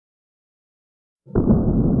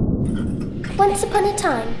Once upon a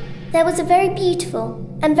time, there was a very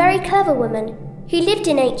beautiful and very clever woman who lived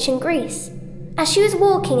in ancient Greece. As she was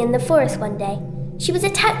walking in the forest one day, she was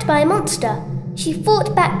attacked by a monster. She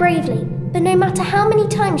fought back bravely, but no matter how many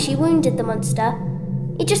times she wounded the monster,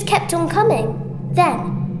 it just kept on coming.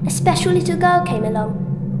 Then, a special little girl came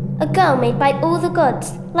along. A girl made by all the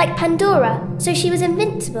gods, like Pandora, so she was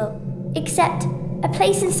invincible, except a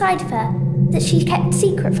place inside of her that she kept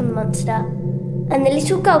secret from the monster. And the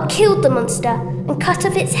little girl killed the monster and cut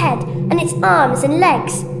off its head and its arms and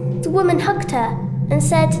legs. The woman hugged her and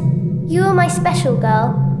said, "You are my special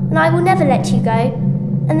girl, and I will never let you go."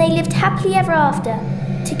 And they lived happily ever after,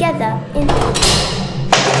 together in